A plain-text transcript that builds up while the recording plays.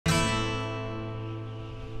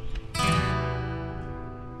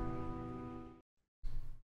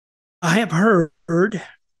I have heard,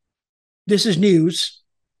 this is news,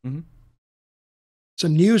 Hmm.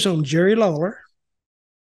 some news on Jerry Lawler.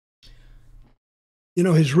 You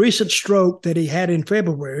know, his recent stroke that he had in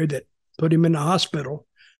February that put him in the hospital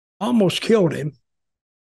almost killed him.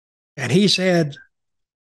 And he's had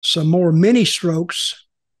some more mini strokes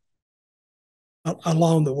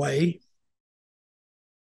along the way.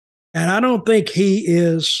 And I don't think he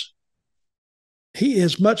is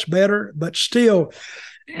much better, but still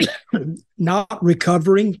not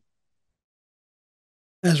recovering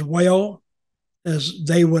as well as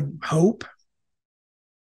they would hope.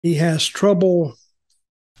 He has trouble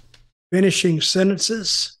finishing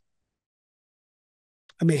sentences.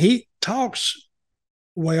 I mean, he talks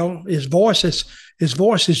well. His voice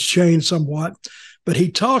has changed somewhat, but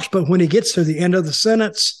he talks. But when he gets to the end of the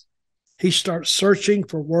sentence, he starts searching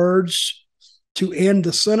for words to end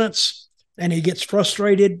the sentence, and he gets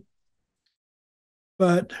frustrated.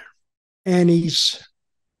 But and he's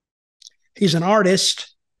an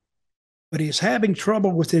artist, but he's having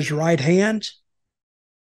trouble with his right hand.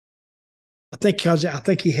 I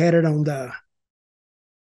think he had it on the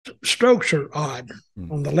strokes are odd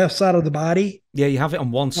on the left side of the body. Yeah, you have it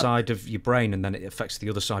on one side of your brain, and then it affects the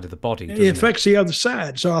other side of the body, It doesn't it? affects the other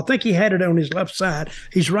side. So I think he had it on his left side.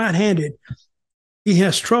 He's right-handed. He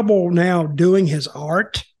has trouble now doing his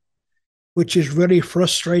art, which is really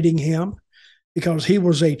frustrating him because he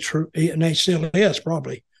was and he still is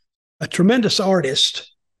probably a tremendous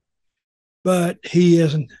artist, but he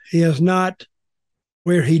is not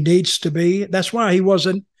where he needs to be. That's why he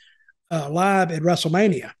wasn't live at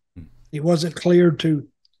WrestleMania. He wasn't cleared to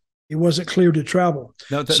he wasn't cleared to travel.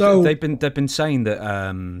 No, So they've been saying that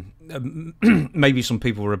maybe some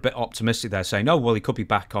people were a bit optimistic. They're saying, "Oh, well, he could be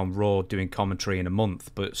back on Raw doing commentary in a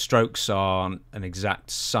month." But strokes aren't an exact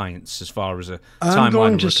science as far as a I'm timeline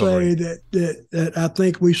going of to recovery. say that I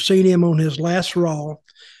think we've seen him on his last Raw.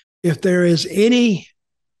 If there is any,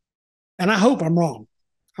 and I hope I'm wrong,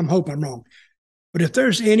 but if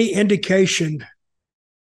there's any indication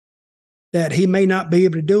that he may not be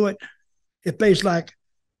able to do it, if there's like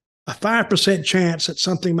a 5% chance that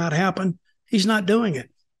something might happen, he's not doing it.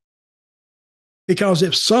 Because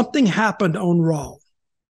if something happened on Raw,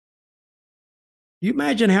 you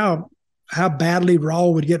imagine how badly Raw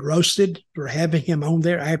would get roasted for having him on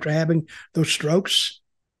there after having those strokes.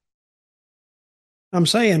 I'm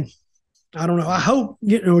saying, I don't know. I hope,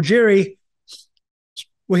 Jerry,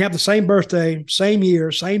 we have the same birthday, same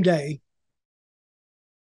year, same day.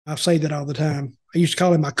 I say that all the time. I used to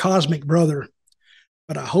call him my cosmic brother,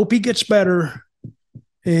 but I hope he gets better,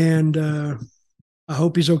 and I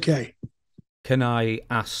hope he's okay. Can I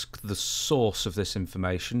ask the source of this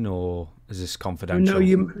information, or is this No, confidential?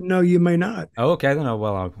 you may not. Oh, okay, then. Oh,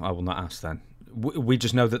 well, I will not ask then. We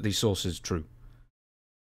just know that these sources are true.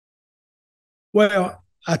 Well,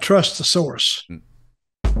 I trust the source.